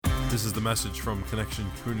This is the message from Connection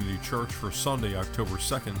Community Church for Sunday, October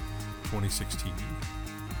 2nd, 2016.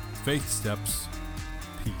 Faith Steps,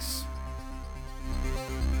 Peace.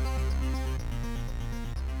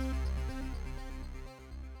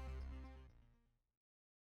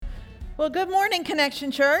 Well, good morning, Connection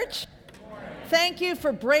Church. Good morning. Thank you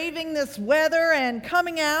for braving this weather and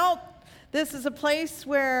coming out. This is a place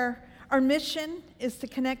where our mission is to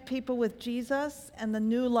connect people with Jesus and the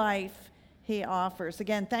new life He offers.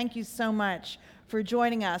 Again, thank you so much for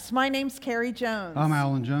joining us. My name's Carrie Jones. I'm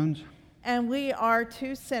Alan Jones. And we are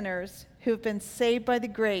two sinners who've been saved by the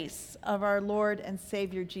grace of our Lord and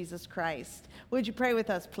Savior Jesus Christ. Would you pray with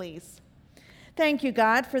us, please? Thank you,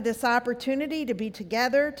 God, for this opportunity to be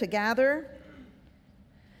together, to gather.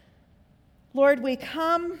 Lord, we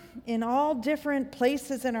come in all different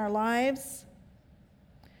places in our lives.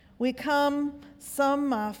 We come,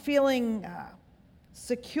 some feeling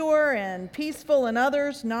secure and peaceful, and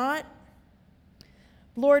others not.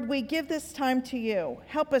 Lord, we give this time to you.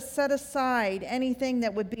 Help us set aside anything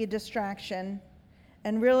that would be a distraction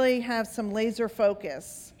and really have some laser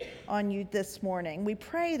focus on you this morning. We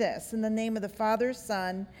pray this in the name of the Father,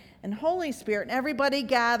 Son, and Holy Spirit. And everybody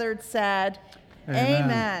gathered said,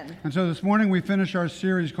 Amen. And so this morning we finish our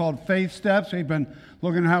series called Faith Steps. We've been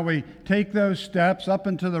looking at how we take those steps up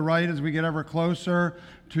and to the right as we get ever closer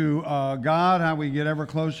to God, how we get ever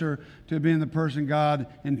closer to being the person God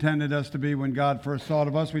intended us to be when God first thought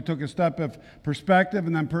of us. We took a step of perspective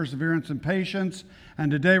and then perseverance and patience. And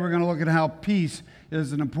today we're going to look at how peace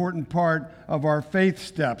is an important part of our faith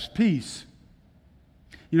steps. Peace.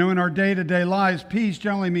 You know, in our day-to-day lives, peace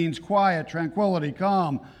generally means quiet, tranquility,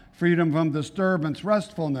 calm, freedom from disturbance,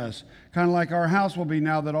 restfulness, kind of like our house will be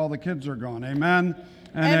now that all the kids are gone. Amen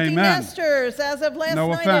and Empty amen. nesters as of last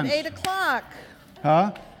night offense. at 8 o'clock.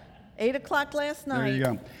 Huh? 8 o'clock last night. There you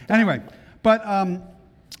go. Anyway, but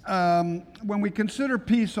when we consider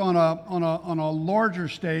peace on a larger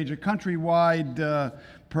stage, a countrywide,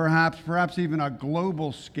 perhaps even a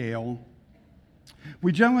global scale,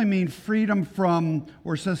 we generally mean freedom from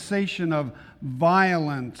or cessation of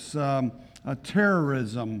violence,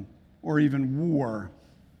 terrorism, or even war.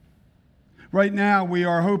 Right now, we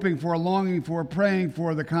are hoping for, longing for, praying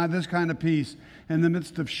for this kind of peace in the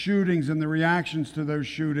midst of shootings and the reactions to those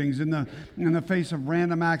shootings, in the face of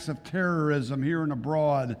random acts of terrorism here and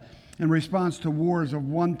abroad, in response to wars of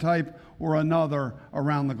one type or another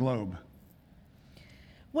around the globe.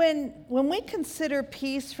 When we consider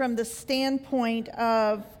peace from the standpoint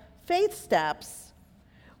of faith steps,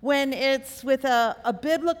 when it's with a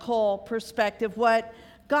biblical perspective, what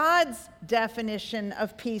God's definition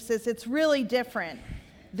of peace is, it's really different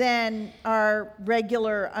than our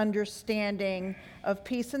regular understanding of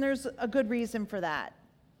peace, and there's a good reason for that.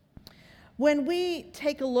 When we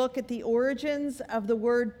take a look at the origins of the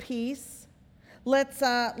word peace, let's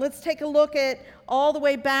take a look at all the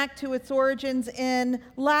way back to its origins in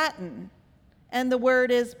Latin, and the word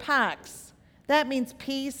is pax. That means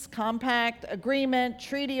peace, compact, agreement,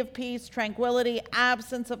 treaty of peace, tranquility,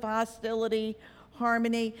 absence of hostility,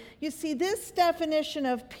 harmony. You see, this definition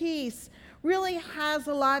of peace really has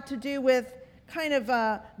a lot to do with kind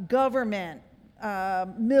of government,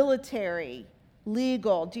 military,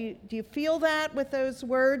 legal. Do you feel that with those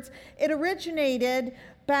words? It originated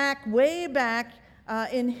way back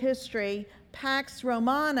in history, Pax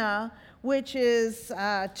Romana, which is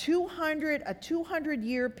a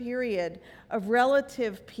 200-year period of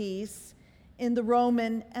relative peace in the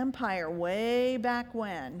Roman Empire, way back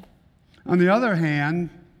when. On the other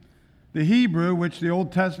hand, the Hebrew, which the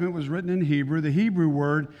Old Testament was written in Hebrew, the Hebrew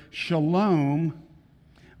word shalom,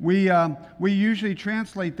 we usually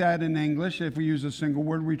translate that in English. If we use a single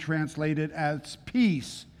word, we translate it as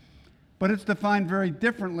peace. But it's defined very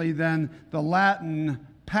differently than the Latin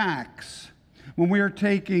pax. When we are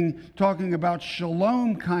talking about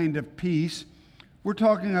shalom kind of peace, we're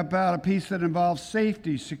talking about a peace that involves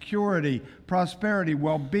safety, security, prosperity,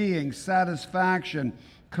 well-being, satisfaction,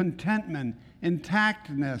 contentment,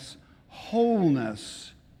 intactness,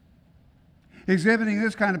 wholeness. Exhibiting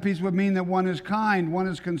this kind of peace would mean that one is kind, one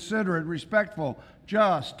is considerate, respectful,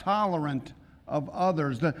 just, tolerant of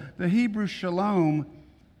others. The Hebrew shalom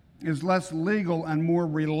is less legal and more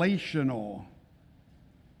relational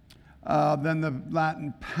than the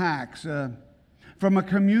Latin pax. From a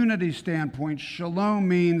community standpoint, shalom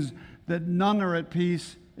means that none are at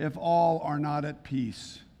peace if all are not at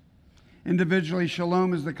peace. Individually,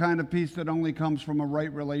 shalom is the kind of peace that only comes from a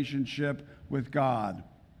right relationship with God.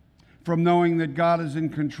 From knowing that God is in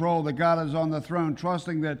control, that God is on the throne,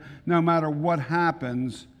 trusting that no matter what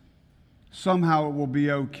happens, somehow it will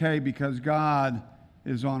be okay because God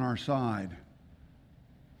is on our side.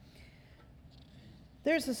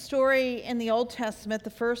 There's a story in the Old Testament, the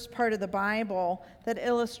first part of the Bible, that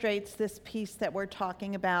illustrates this peace that we're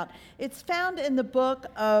talking about. It's found in the book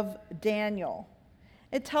of Daniel.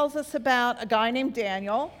 It tells us about a guy named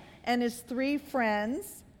Daniel and his three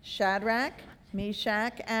friends, Shadrach,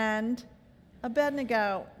 Meshach, and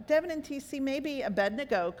Abednego. Devin and TC, maybe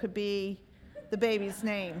Abednego could be the baby's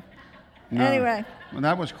name. No. Anyway. Well,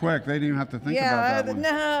 that was quick. They didn't even have to think about that one.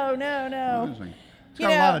 No. Amazing. It's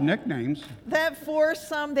got a lot of nicknames. That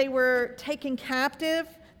foursome, they were taken captive.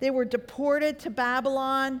 They were deported to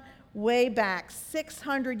Babylon way back,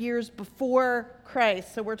 600 years before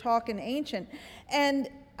Christ. So we're talking ancient. And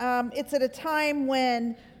it's at a time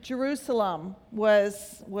when Jerusalem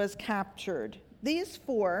was captured. These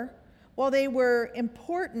four, while they were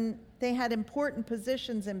important, they had important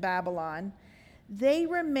positions in Babylon, they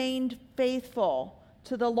remained faithful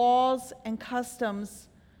to the laws and customs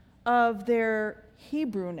of their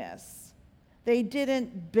Hebrewness. They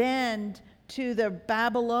didn't bend to the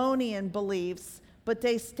Babylonian beliefs, but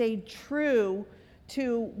they stayed true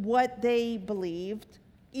to what they believed,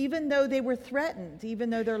 even though they were threatened,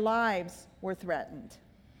 even though their lives were threatened.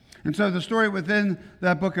 And so the story within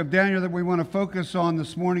that book of Daniel that we want to focus on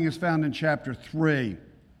this morning is found in chapter 3.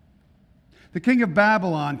 The king of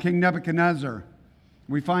Babylon, King Nebuchadnezzar,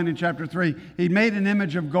 we find in chapter 3, he made an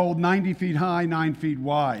image of gold 90 feet high, 9 feet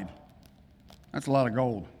wide. That's a lot of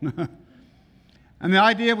gold. And the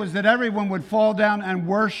idea was that everyone would fall down and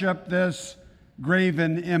worship this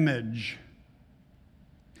graven image.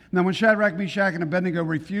 Now, when Shadrach, Meshach, and Abednego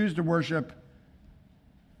refused to worship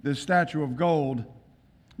this statue of gold,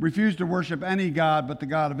 refused to worship any god but the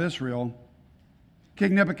God of Israel,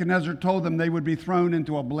 King Nebuchadnezzar told them they would be thrown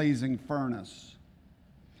into a blazing furnace.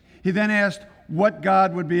 He then asked what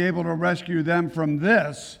god would be able to rescue them from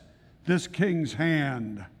this king's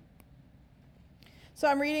hand. So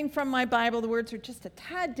I'm reading from my Bible. The words are just a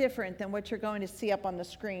tad different than what you're going to see up on the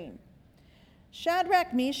screen.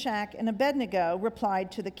 Shadrach, Meshach, and Abednego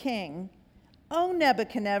replied to the king, "O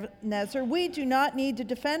Nebuchadnezzar, we do not need to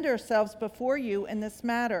defend ourselves before you in this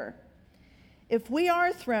matter. If we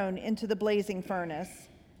are thrown into the blazing furnace,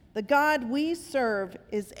 the God we serve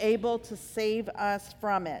is able to save us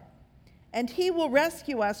from it, and he will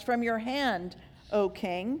rescue us from your hand, O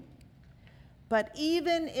king. But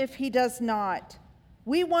even if he does not,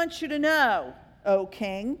 we want you to know, O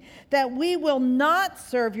king, that we will not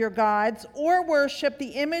serve your gods or worship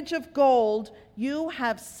the image of gold you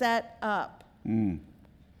have set up."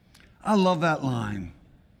 I love that line.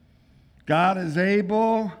 God is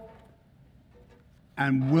able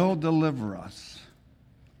and will deliver us.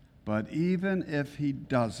 But even if he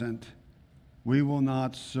doesn't, we will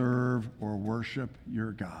not serve or worship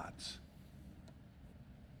your gods.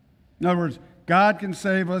 In other words, God can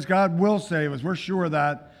save us. God will save us. We're sure of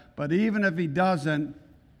that. But even if he doesn't,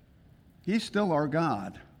 he's still our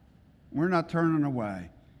God. We're not turning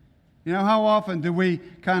away. You know, how often do we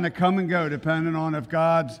kind of come and go depending on if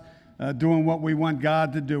God's doing what we want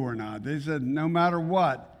God to do or not? They said no matter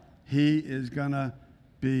what, he is going to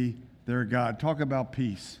be their God. Talk about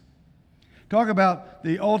peace. Talk about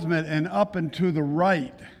the ultimate and up and to the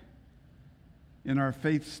right in our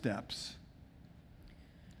faith steps.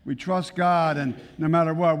 We trust God, and no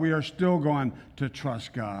matter what, we are still going to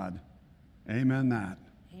trust God. Amen that.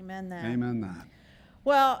 Amen that. Amen that.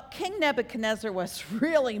 Well, King Nebuchadnezzar was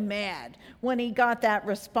really mad when he got that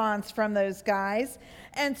response from those guys,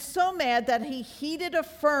 and so mad that he heated a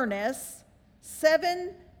furnace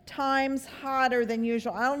 7 times hotter than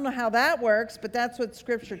usual. I don't know how that works, but that's what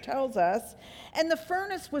Scripture tells us. And the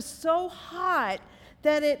furnace was so hot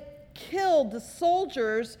that it killed the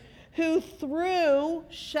soldiers who threw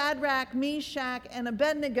Shadrach, Meshach, and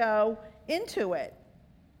Abednego into it.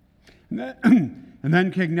 And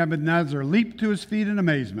then King Nebuchadnezzar leaped to his feet in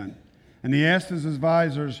amazement, and he asked his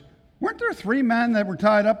advisors, "Weren't there 3 men that were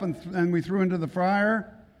tied up and we threw into the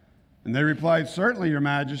fire?" And they replied, "Certainly, your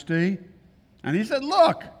majesty." And he said,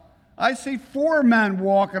 "Look, I see 4 men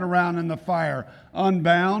walking around in the fire,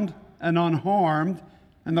 unbound and unharmed,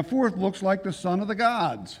 and the 4th looks like the son of the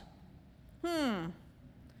gods."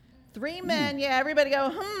 3 men, yeah, everybody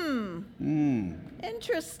go,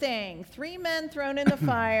 Interesting. 3 men thrown in the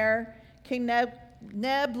fire. King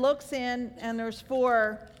Neb looks in, and there's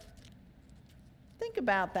 4. Think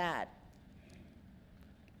about that.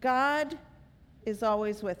 God is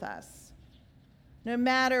always with us. No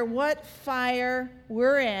matter what fire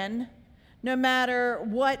we're in, no matter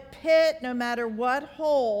what pit, no matter what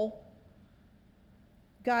hole,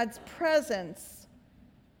 God's presence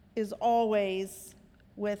is always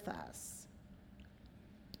with us.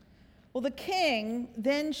 Well, the king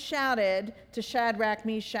then shouted to Shadrach,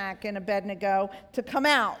 Meshach, and Abednego to come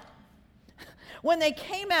out. When they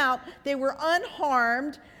came out, they were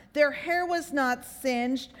unharmed. Their hair was not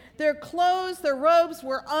singed. Their clothes, their robes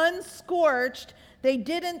were unscorched. They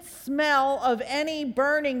didn't smell of any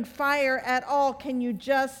burning fire at all. Can you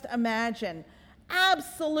just imagine?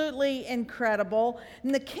 Absolutely incredible.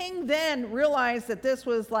 And the king then realized that this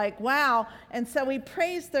was like, wow. And so he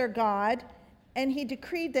praised their God, and he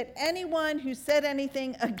decreed that anyone who said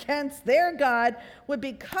anything against their God would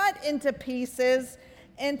be cut into pieces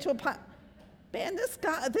into a pot. Man,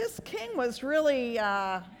 this king was really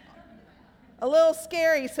a little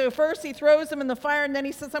scary. So first he throws him in the fire, and then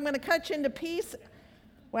he says, I'm going to cut you into pieces.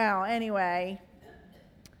 Wow, anyway.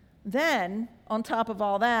 Then, on top of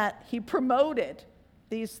all that, he promoted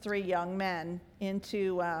these 3 young men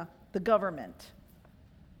into the government.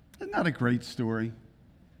 Isn't that a great story?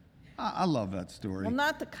 I love that story. Well,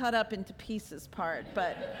 not the cut up into pieces part,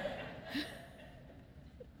 but...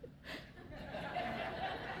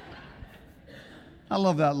 I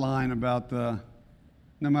love that line about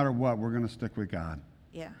no matter what, we're going to stick with God.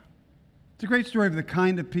 Yeah. It's a great story of the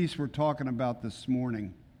kind of peace we're talking about this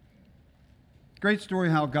morning. Great story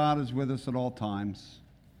how God is with us at all times.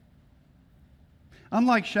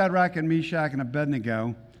 Unlike Shadrach and Meshach and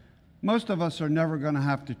Abednego, most of us are never going to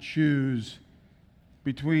have to choose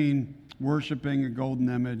between worshiping a golden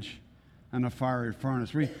image and a fiery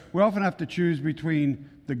furnace. We often have to choose between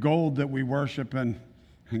the gold that we worship and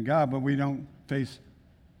God, but we don't face,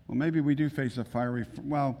 well, maybe we do face a fiery,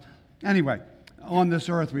 anyway, on this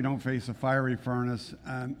earth we don't face a fiery furnace,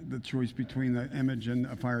 and the choice between the image and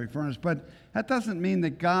a fiery furnace. But that doesn't mean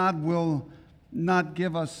that God will not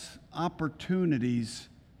give us opportunities,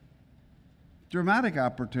 dramatic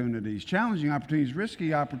opportunities, challenging opportunities,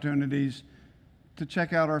 risky opportunities to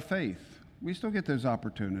check out our faith. We still get those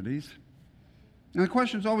opportunities. And the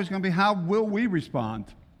question is always going to be, how will we respond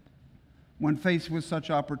when faced with such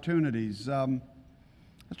opportunities? I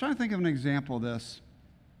was trying to think of an example of this.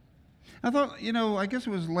 I thought, I guess it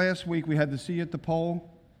was last week we had the See at the Pole,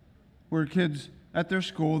 where kids at their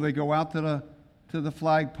school, they go out to the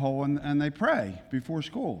flagpole and they pray before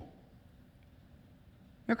school.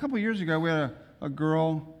 A couple of years ago, we had a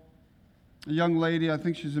girl, a young lady, I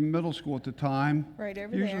think she's in middle school at the time. Right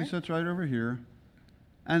over Usually there. sits right over here.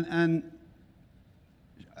 And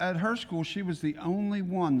at her school, she was the only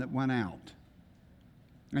one that went out.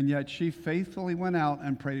 And yet she faithfully went out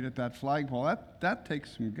and prayed at that flagpole. That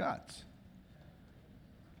takes some guts.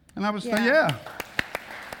 And I was thinking, yeah.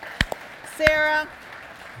 Sarah,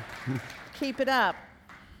 keep it up.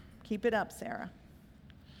 Keep it up, Sarah.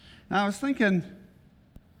 And I was thinking,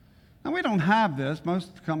 now we don't have this.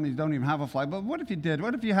 Most companies don't even have a flag. But what if you did?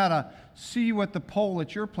 What if you had a See You at the Pole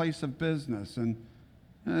at your place of business? And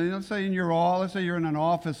let's say you're in an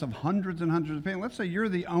office of hundreds and hundreds of people. Let's say you're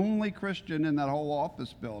the only Christian in that whole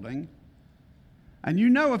office building. And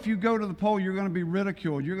if you go to the pole, you're going to be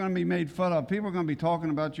ridiculed. You're going to be made fun of. People are going to be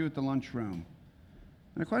talking about you at the lunchroom.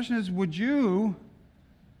 And the question is, would you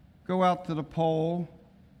go out to the pole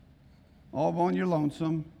all on your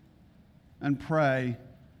lonesome and pray,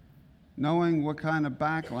 knowing what kind of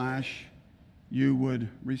backlash you would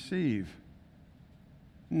receive?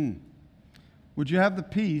 Would you have the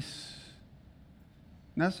peace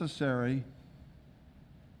necessary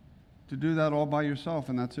to do that all by yourself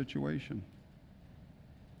in that situation?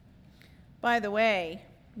 By the way,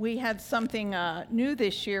 we had something new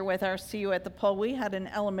this year with our See You at the Pole. We had an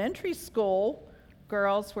elementary school.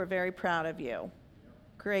 Girls, we're very proud of you.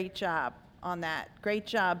 Great job on that. Great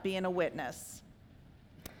job being a witness.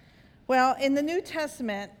 Well, in the New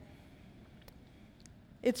Testament,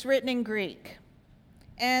 it's written in Greek.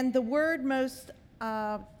 And the word most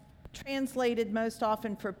translated most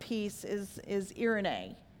often for peace is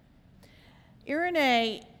Eirene.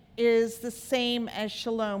 Eirene is the same as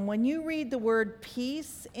shalom. When you read the word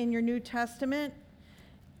peace in your New Testament,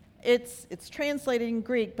 it's translated in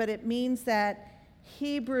Greek, but it means that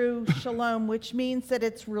Hebrew shalom, which means that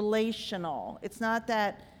it's relational. It's not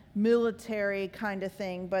that military kind of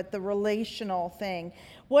thing, but the relational thing.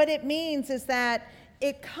 What it means is that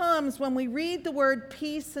it comes, when we read the word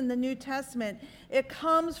peace in the New Testament, it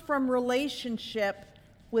comes from relationship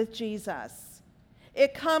with Jesus.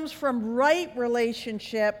 It comes from right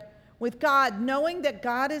relationship with God, knowing that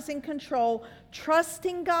God is in control,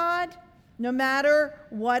 trusting God no matter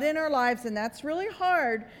what in our lives, and that's really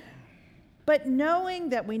hard, but knowing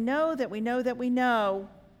that we know that we know that we know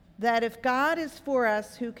that if God is for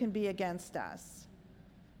us, who can be against us?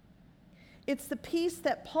 It's the peace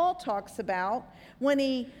that Paul talks about when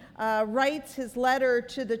he writes his letter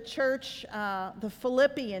to the church, the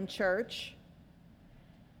Philippian church,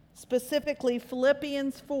 specifically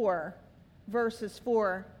Philippians 4, verses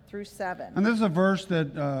 4 through 7. And this is a verse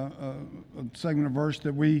that, a segment of verse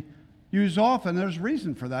that we use often. There's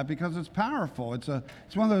reason for that because it's powerful. It's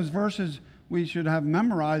one of those verses we should have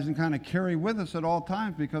memorized and kind of carry with us at all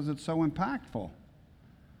times because it's so impactful.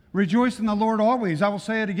 Rejoice in the Lord always. I will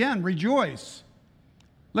say it again, rejoice.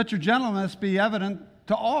 Let your gentleness be evident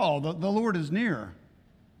to all. The Lord is near.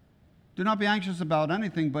 Do not be anxious about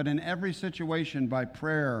anything, but in every situation by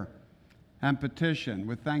prayer and petition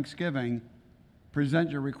with thanksgiving,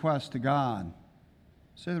 present your requests to God.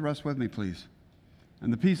 Say the rest with me, please.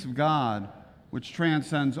 And the peace of God, which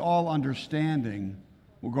transcends all understanding,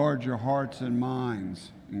 will guard your hearts and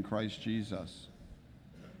minds in Christ Jesus.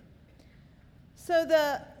 So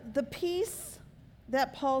the peace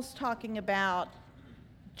that Paul's talking about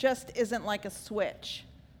just isn't like a switch.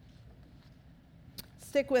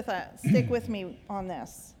 Stick with me on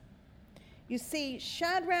this. You see,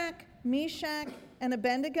 Shadrach, Meshach, and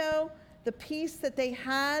Abednego, the peace that they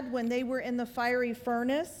had when they were in the fiery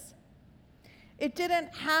furnace, it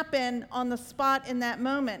didn't happen on the spot in that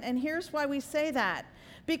moment. And here's why we say that.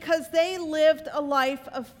 Because they lived a life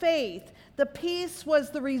of faith. The peace was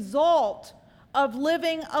the result of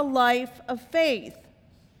living a life of faith.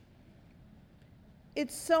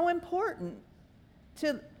 It's so important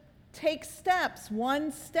to take steps,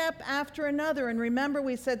 one step after another. And remember,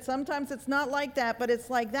 we said sometimes it's not like that, but it's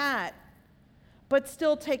like that. But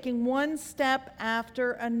still taking one step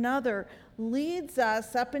after another leads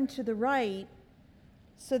us up and to the right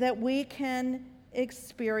so that we can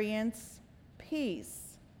experience peace.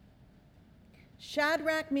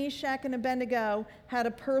 Shadrach, Meshach, and Abednego had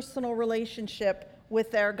a personal relationship with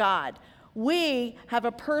their God. We have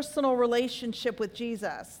a personal relationship with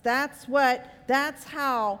Jesus. That's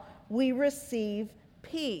how we receive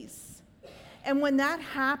peace. And when that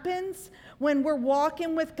happens, when we're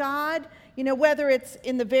walking with God, whether it's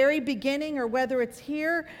in the very beginning or whether it's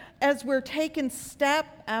here, as we're taking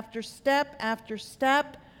step after step after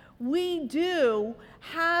step, we do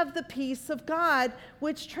have the peace of God,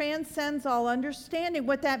 which transcends all understanding.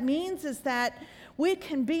 What that means is that we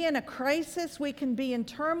can be in a crisis, we can be in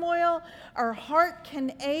turmoil, our heart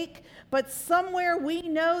can ache, but somewhere we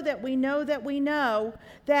know that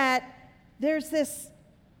there's this,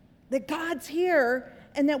 that God's here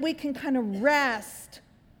and that we can kind of rest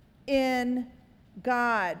in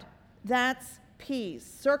God. That's peace.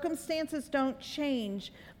 Circumstances don't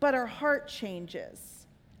change, but our heart changes.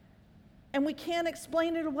 And we can't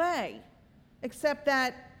explain it away, except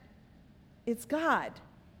that it's God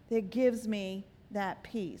that gives me that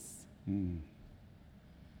peace. And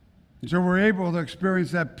so we're able to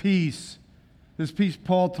experience that peace, this peace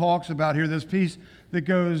Paul talks about here, this peace that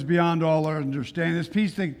goes beyond all our understanding, this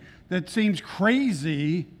peace that seems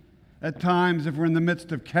crazy at times if we're in the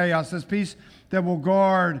midst of chaos, this peace that will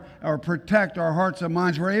guard or protect our hearts and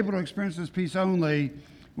minds. We're able to experience this peace only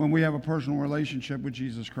when we have a personal relationship with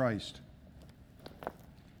Jesus Christ.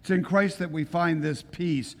 It's in Christ that we find this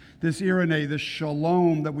peace, this eirene, this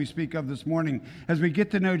shalom that we speak of this morning. As we get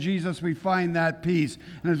to know Jesus, we find that peace.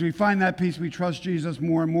 And as we find that peace, we trust Jesus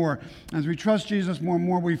more and more. As we trust Jesus more and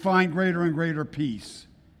more, we find greater and greater peace.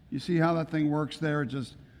 You see how that thing works there? It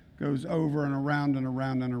just goes over and around and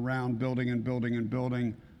around and around, building and building and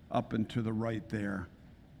building up and to the right there.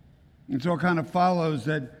 And so it kind of follows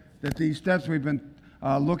that these steps we've been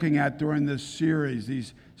looking at during this series,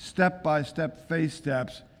 these step-by-step faith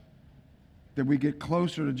steps, that we get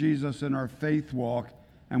closer to Jesus in our faith walk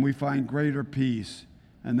and we find greater peace.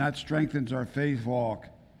 And that strengthens our faith walk.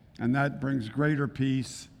 And that brings greater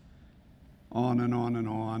peace on and on and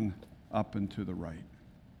on, up and to the right.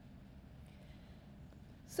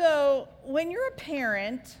 So when you're a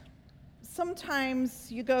parent,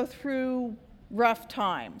 sometimes you go through rough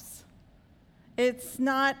times. It's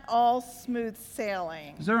not all smooth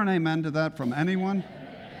sailing. Is there an amen to that from anyone?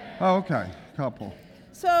 Oh, okay, couple.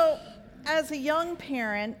 So as a young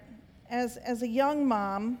parent, as a young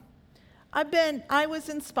mom, I was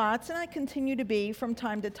in spots, and I continue to be from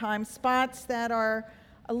time to time, spots that are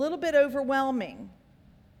a little bit overwhelming.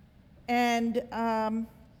 And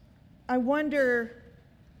I wonder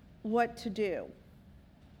what to do.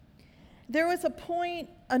 There was a point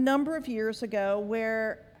a number of years ago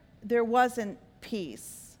where there wasn't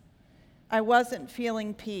peace. I wasn't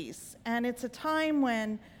feeling peace. And it's a time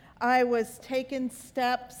when I was taking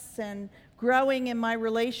steps and growing in my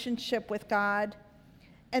relationship with God.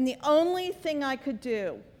 And the only thing I could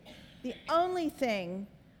do, the only thing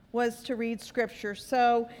was to read scripture.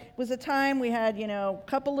 So it was a time we had, a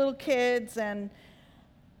couple little kids, and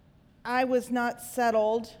I was not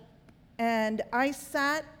settled. And I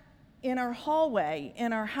sat in our hallway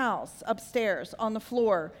in our house upstairs on the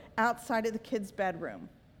floor outside of the kids' bedroom.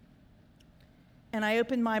 And I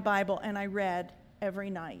opened my Bible and I read every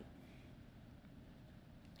night.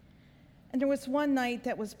 And there was one night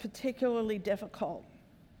that was particularly difficult.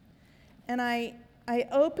 And I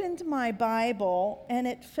opened my Bible and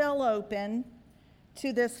it fell open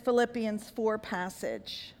to this Philippians 4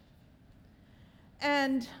 passage.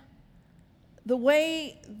 And the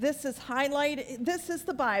way this is highlighted, this is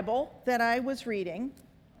the Bible that I was reading,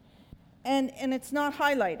 and it's not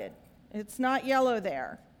highlighted. It's not yellow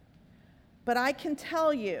there. But I can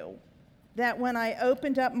tell you that when I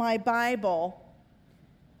opened up my Bible,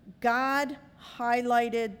 God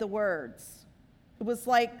highlighted the words. It was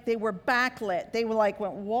like they were backlit. They were like,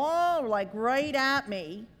 went, whoa, like right at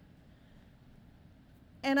me.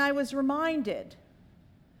 And I was reminded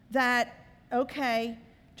that, okay,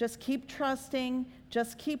 just keep trusting,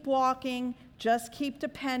 just keep walking, just keep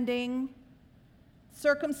depending.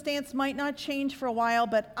 Circumstance might not change for a while,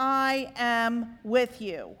 but I am with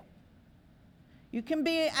you. You can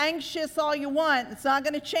be anxious all you want. It's not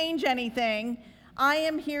going to change anything. I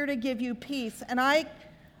am here to give you peace. And I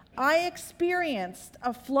experienced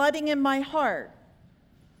a flooding in my heart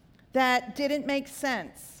that didn't make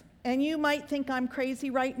sense. And you might think I'm crazy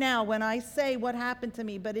right now when I say what happened to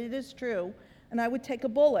me, but it is true. And I would take a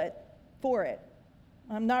bullet for it.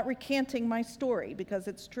 I'm not recanting my story because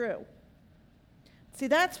it's true. See,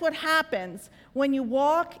 that's what happens when you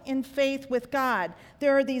walk in faith with God.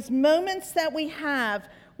 There are these moments that we have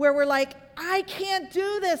where we're like, I can't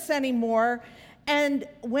do this anymore. And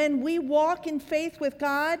when we walk in faith with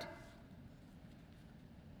God,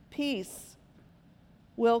 peace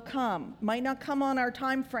will come. Might not come on our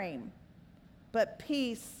time frame, but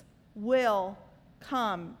peace will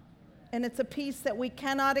come. And it's a peace that we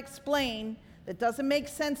cannot explain, that doesn't make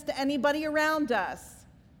sense to anybody around us,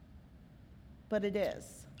 but it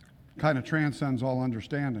is. Kind of transcends all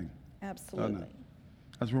understanding. Absolutely.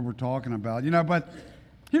 That's what we're talking about. But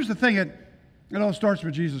here's the thing, it all starts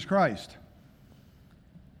with Jesus Christ.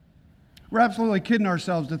 We're absolutely kidding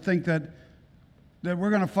ourselves to think that we're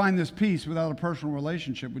going to find this peace without a personal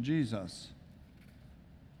relationship with Jesus.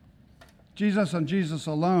 Jesus and Jesus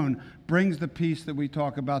alone brings the peace that we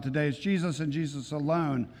talk about today. It's Jesus and Jesus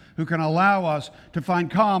alone who can allow us to find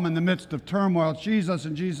calm in the midst of turmoil. It's Jesus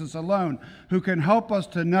and Jesus alone who can help us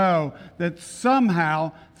to know that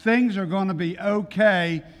somehow things are going to be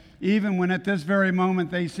okay, even when at this very moment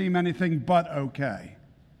they seem anything but okay.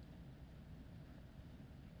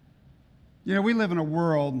 We live in a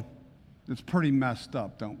world that's pretty messed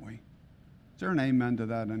up, don't we? Is there an amen to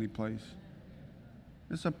that any place?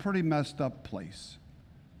 It's a pretty messed up place.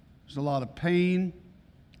 There's a lot of pain,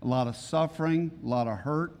 a lot of suffering, a lot of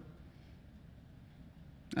hurt.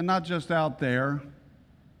 And not just out there,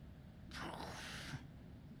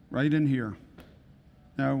 right in here.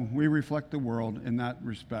 No, we reflect the world in that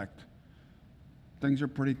respect. Things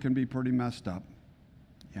can be pretty messed up.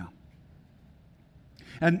 Yeah.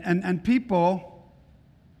 And people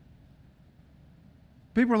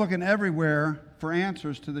are looking everywhere for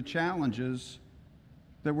answers to the challenges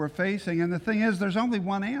that we're facing. And the thing is, there's only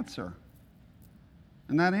one answer.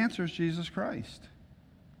 And that answer is Jesus Christ.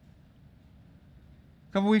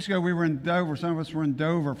 A couple weeks ago, we were in Dover. Some of us were in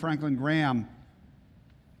Dover. Franklin Graham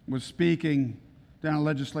was speaking down at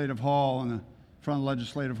Legislative Hall, in the front of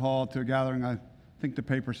Legislative Hall, to a gathering. I think the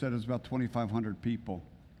paper said it was about 2,500 people.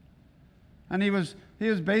 And he was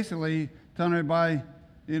basically telling everybody,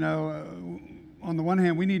 on the one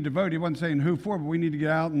hand, we need to vote. He wasn't saying who for, but we need to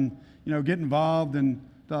get out and, get involved and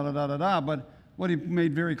da-da-da-da-da. But what he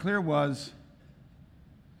made very clear was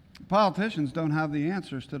politicians don't have the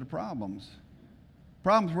answers to the problems.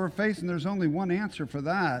 Problems we're facing, there's only one answer for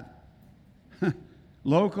that.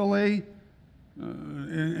 Locally,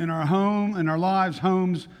 in our home, in our lives,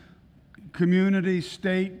 homes, community,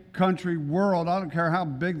 state, country, world, I don't care how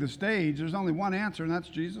big the stage, there's only one answer, and that's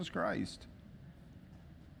Jesus Christ.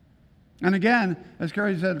 And again, as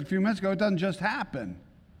Carrie said a few minutes ago, it doesn't just happen.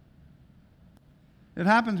 It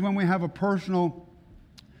happens when we have a personal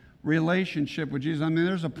relationship with Jesus. I mean,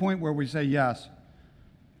 there's a point where we say yes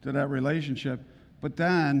to that relationship, but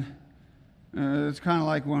then it's kind of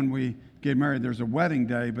like when we get married. There's a wedding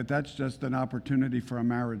day, but that's just an opportunity for a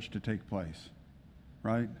marriage to take place,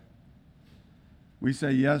 right? We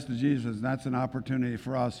say yes to Jesus, and that's an opportunity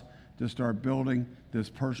for us to start building this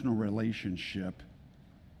personal relationship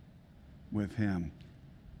with Him.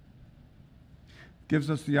 Gives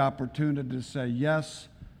us the opportunity to say yes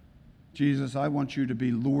Jesus, I want you to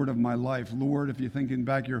be Lord of my life. Lord, if you're thinking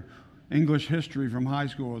back your English history from high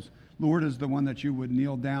school, Lord is the one that you would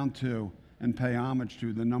kneel down to and pay homage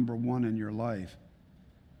to, the number one in your life.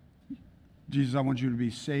 Jesus, I want you to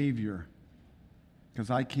be Savior, because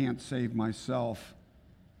I can't save myself,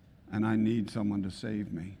 and I need someone to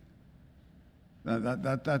save me.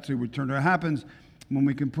 That's who we turn to. It happens when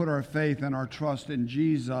we can put our faith and our trust in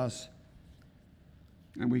Jesus,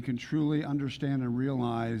 and we can truly understand and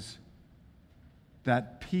realize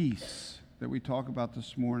that peace that we talk about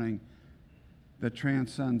this morning that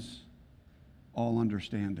transcends all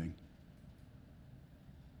understanding.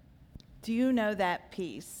 Do you know that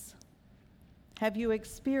peace? Have you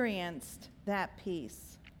experienced that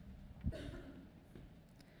peace?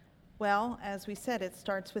 Well, as we said, it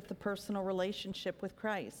starts with the personal relationship with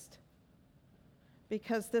Christ.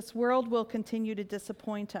 Because this world will continue to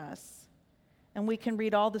disappoint us. And we can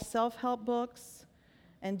read all the self-help books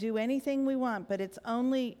and do anything we want, but it's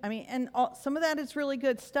only, some of that is really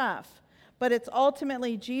good stuff, but it's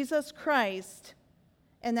ultimately Jesus Christ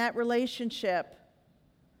and that relationship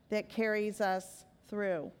that carries us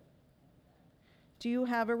through. Do you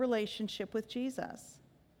have a relationship with Jesus?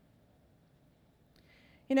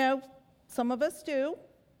 You know, some of us do,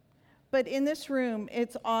 but in this room,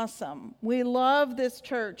 it's awesome. We love this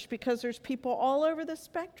church because there's people all over the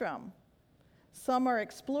spectrum. Some are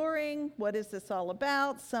exploring, what is this all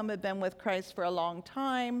about? Some have been with Christ for a long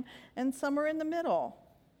time, and some are in the middle.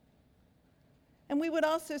 And we would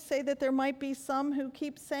also say that there might be some who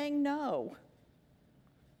keep saying no.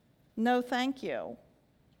 No, thank you.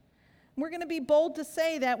 We're going to be bold to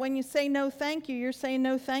say that when you say no, thank you, you're saying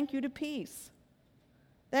no, thank you to peace.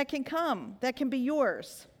 That can come, that can be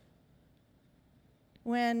yours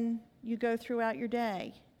when you go throughout your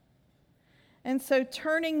day. And so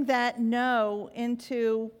turning that no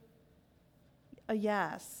into a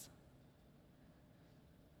yes.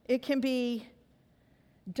 It can be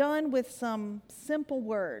done with some simple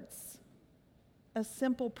words, a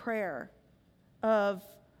simple prayer of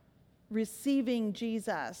receiving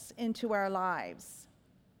Jesus into our lives.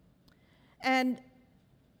 And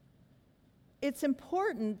it's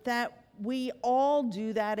important that we all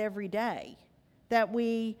do that every day, that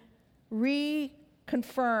we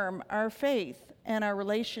reconfirm our faith and our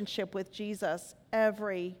relationship with Jesus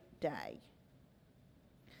every day.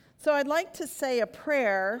 So I'd like to say a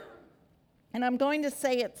prayer, and I'm going to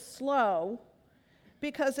say it slow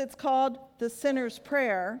because it's called the Sinner's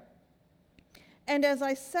Prayer. And as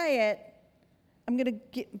I say it, I'm going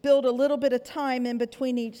to build a little bit of time in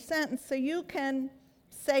between each sentence so you can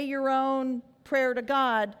say your own prayer to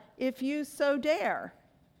God if you so dare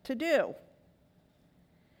to do.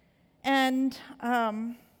 And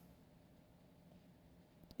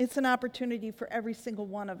it's an opportunity for every single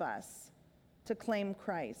one of us to claim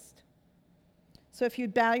Christ. So if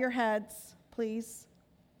you'd bow your heads, please.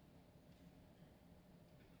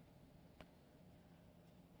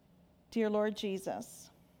 Dear Lord Jesus,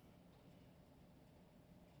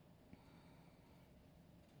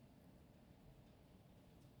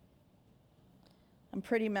 I'm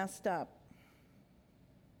pretty messed up.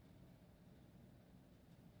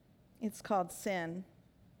 It's called sin.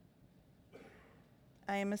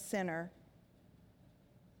 I am a sinner.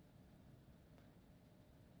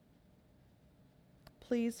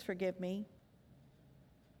 Please forgive me.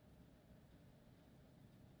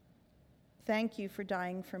 Thank you for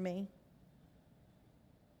dying for me.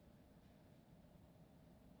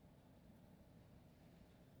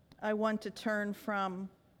 I want to turn from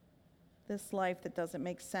this life that doesn't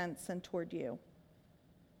make sense and toward you.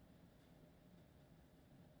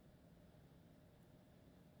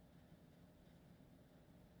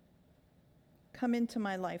 Come into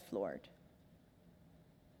my life, Lord.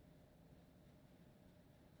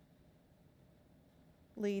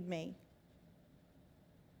 Lead me.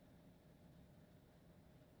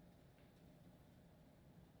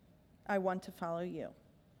 I want to follow you.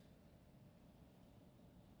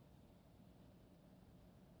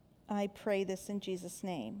 I pray this in Jesus'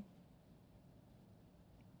 name.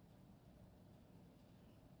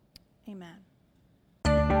 Amen.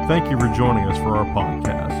 Thank you for joining us for our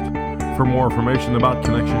podcast. For more information about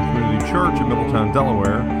Connection Community Church in Middletown,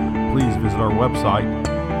 Delaware, please visit our website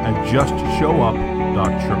at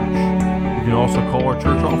justshowup.church. You can also call our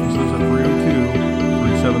church offices at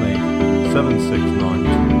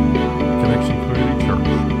 302-378-7692. Connection Community Church,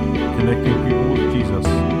 connecting people with Jesus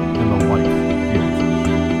and the life